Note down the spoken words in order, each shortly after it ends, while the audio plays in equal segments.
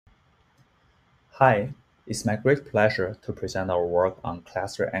Hi, it's my great pleasure to present our work on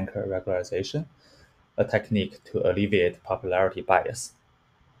cluster anchor regularization, a technique to alleviate popularity bias.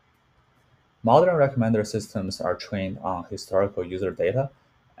 Modern recommender systems are trained on historical user data,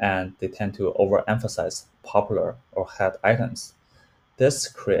 and they tend to overemphasize popular or hot items. This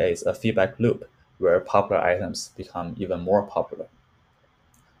creates a feedback loop where popular items become even more popular.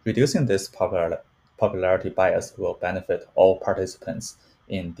 Reducing this popularity bias will benefit all participants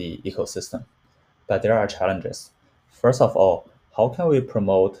in the ecosystem. But there are challenges. First of all, how can we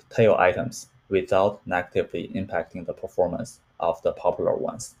promote tail items without negatively impacting the performance of the popular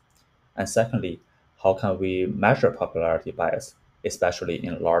ones? And secondly, how can we measure popularity bias, especially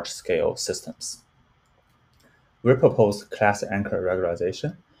in large-scale systems? We propose class anchor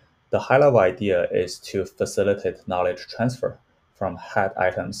regularization. The high-level idea is to facilitate knowledge transfer from head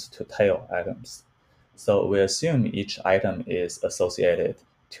items to tail items. So we assume each item is associated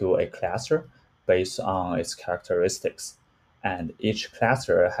to a cluster based on its characteristics, and each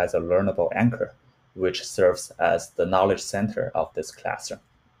cluster has a learnable anchor, which serves as the knowledge center of this cluster.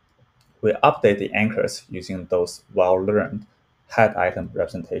 We update the anchors using those well-learned head item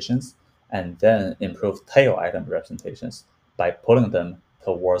representations, and then improve tail item representations by pulling them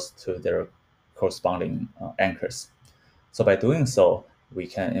towards to their corresponding anchors. So by doing so, we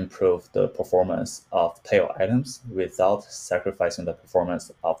can improve the performance of tail items without sacrificing the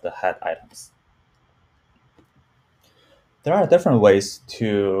performance of the head items. There are different ways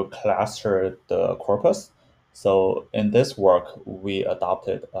to cluster the corpus. So in this work, we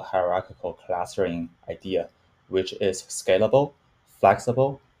adopted a hierarchical clustering idea, which is scalable,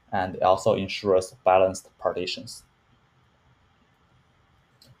 flexible, and also ensures balanced partitions.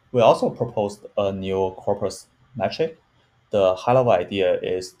 We also proposed a new corpus metric. The high-level idea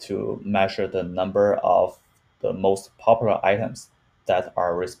is to measure the number of the most popular items that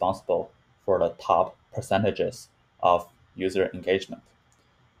are responsible for the top percentages of user engagement.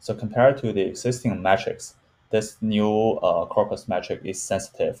 So compared to the existing metrics, this new corpus metric is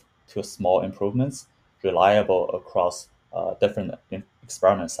sensitive to small improvements, reliable across different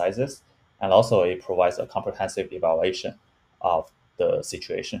experiment sizes, and also it provides a comprehensive evaluation of the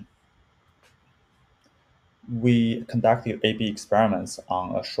situation. We conducted A/B experiments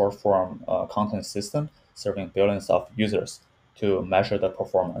on a short-form content system serving billions of users to measure the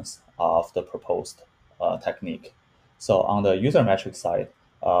performance of the proposed technique. So on the user metric side,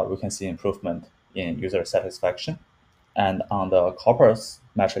 we can see improvement in user satisfaction. And on the corpus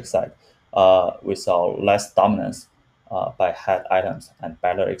metric side, we saw less dominance by head items and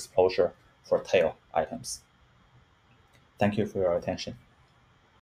better exposure for tail items. Thank you for your attention.